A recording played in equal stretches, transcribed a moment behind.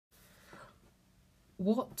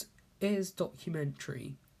what is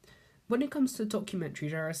documentary? When it comes to documentary,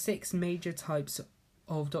 there are 6 major types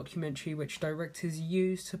of documentary which directors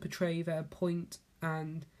use to portray their point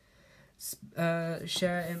and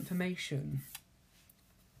share information.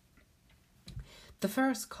 The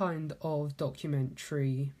first kind of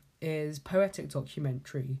documentary is poetic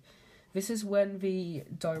documentary. This is when the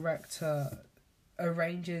director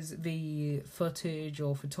arranges the footage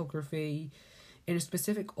or photography in a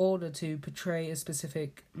specific order to portray a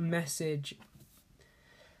specific message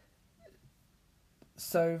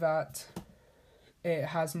so that it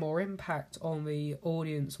has more impact on the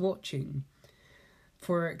audience watching.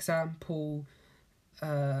 For example,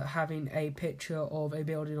 having a picture of a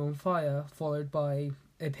building on fire followed by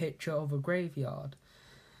a picture of a graveyard,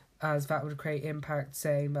 as that would create impact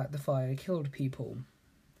saying that the fire killed people.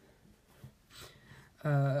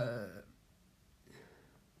 The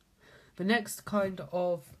next kind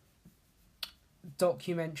of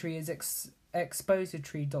documentary is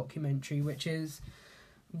expository documentary, which is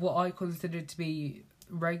what I consider to be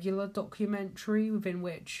regular documentary, within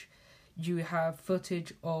which you have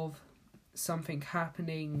footage of something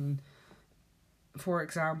happening. For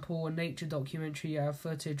example, a nature documentary, you have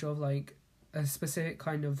footage of like a specific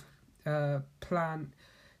kind of plant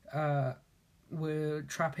we're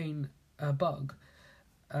trapping a bug,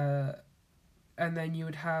 and then you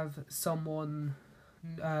would have someone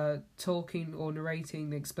talking or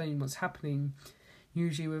narrating, explaining what's happening,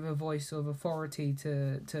 usually with a voice of authority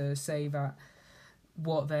to say that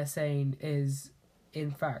what they're saying is in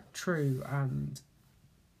fact true and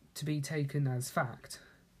to be taken as fact.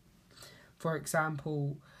 For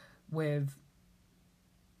example, with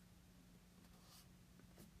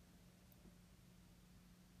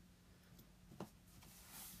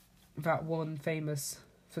that one famous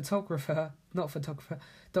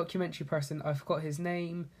documentary person, I forgot his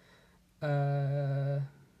name,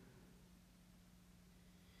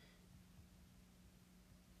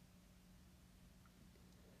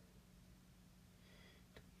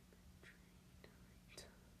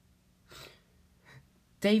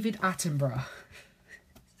 David Attenborough.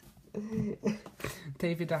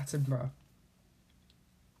 David Attenborough.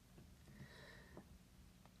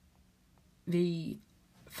 The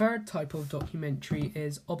third type of documentary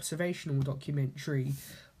is observational documentary,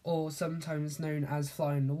 or sometimes known as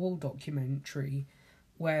fly-on-the-wall documentary,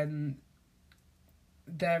 when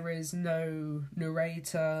there is no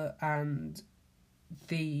narrator and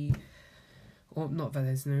that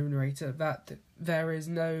there is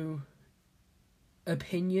no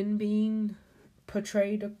opinion being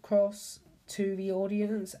portrayed across to the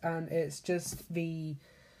audience, and it's just the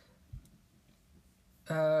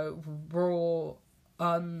raw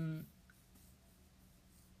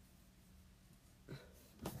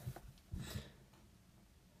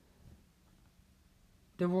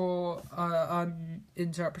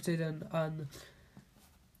and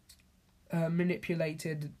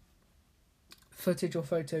manipulated footage or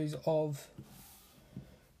photos of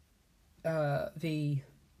the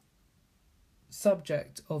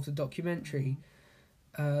subject of the documentary.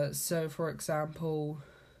 So, for example,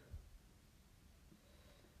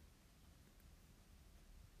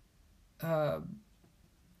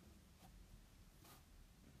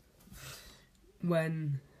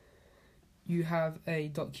 when you have a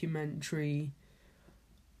documentary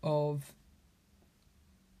of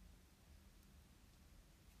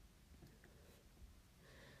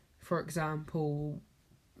for example,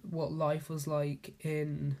 what life was like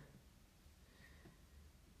in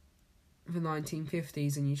the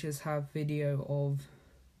 1950s, and you just have video of...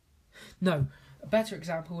 No, a better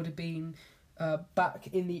example would have been back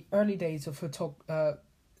in the early days of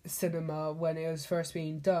cinema, when it was first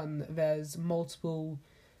being done. There's multiple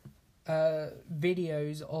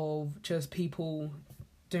videos of just people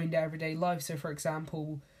doing their everyday life. So, for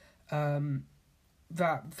example,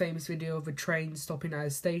 that famous video of a train stopping at a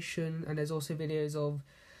station, and there's also videos of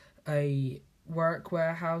a work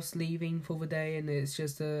warehouse leaving for the day, and it's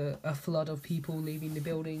just a flood of people leaving the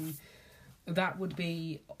building. That would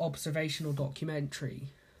be observational documentary.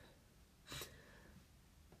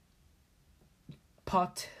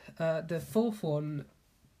 The fourth one,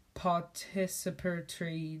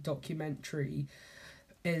 participatory documentary,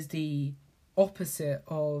 is the opposite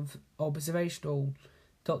of observational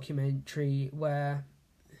documentary, where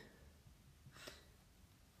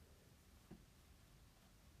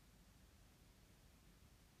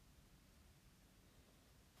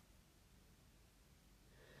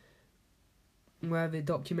the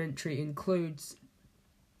documentary includes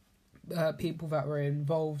people that were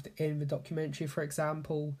involved in the documentary. For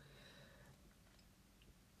example,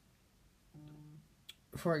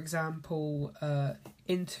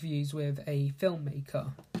 interviews with a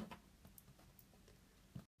filmmaker.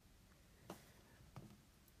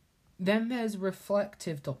 Then there's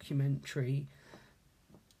reflective documentary.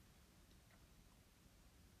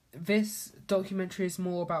 This documentary is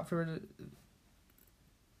more about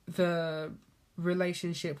the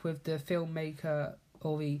relationship with the filmmaker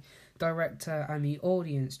or the director and the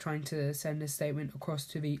audience, trying to send a statement across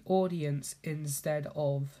to the audience instead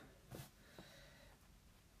of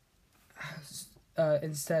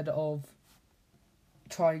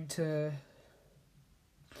trying to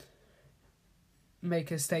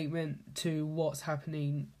make a statement to what's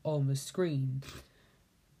happening on the screen.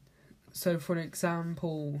 So, for an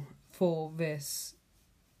example,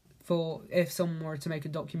 if someone were to make a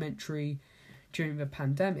documentary during the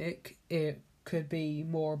pandemic, it could be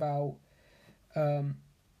more about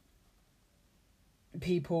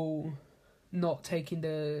people not taking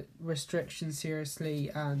the restrictions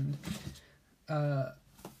seriously and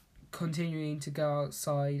continuing to go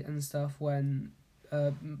outside and stuff when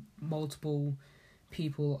multiple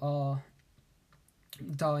people are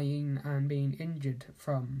dying and being injured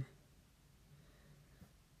from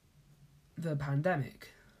the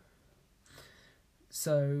pandemic.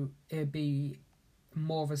 So it'd be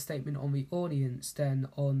more of a statement on the audience than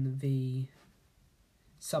on the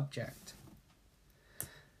subject.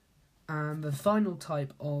 And the final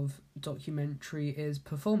type of documentary is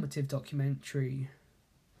performative documentary,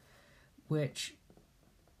 which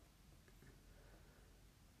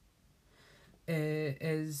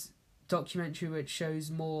is documentary which shows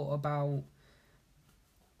more about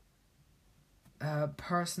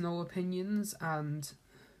personal opinions and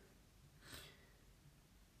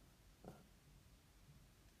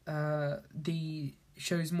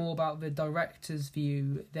shows more about the director's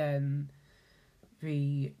view than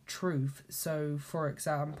the truth. So, for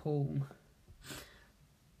example,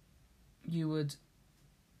 you would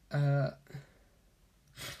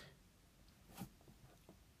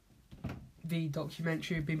the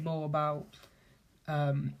documentary would be more about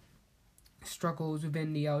struggles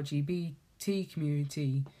within the LGBT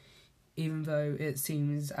community, even though it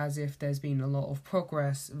seems as if there's been a lot of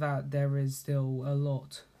progress, that there is still a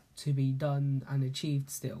lot to be done and achieved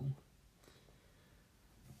still.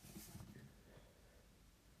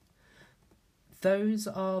 Those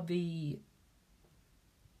are the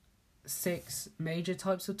 6 major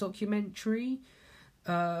types of documentary.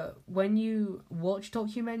 When you watch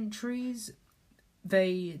documentaries,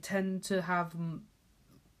 they tend to have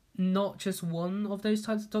not just one of those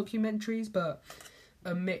types of documentaries, but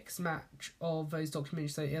a mixed match of those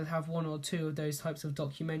documentaries. So it'll have 1 or 2 of those types of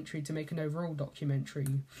documentary to make an overall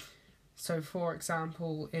documentary. So, for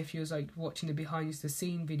example, if you was like watching the behind the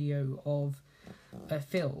scene video of a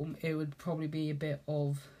film, it would probably be a bit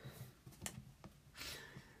of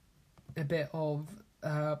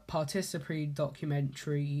participatory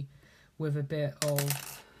documentary with a bit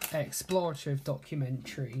of explorative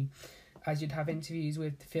documentary, as you'd have interviews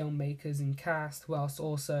with the filmmakers and cast, whilst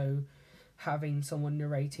also having someone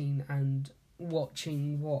narrating and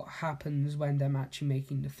watching what happens when they're actually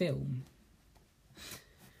making the film.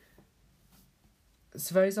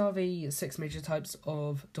 So those are the 6 major types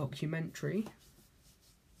of documentary.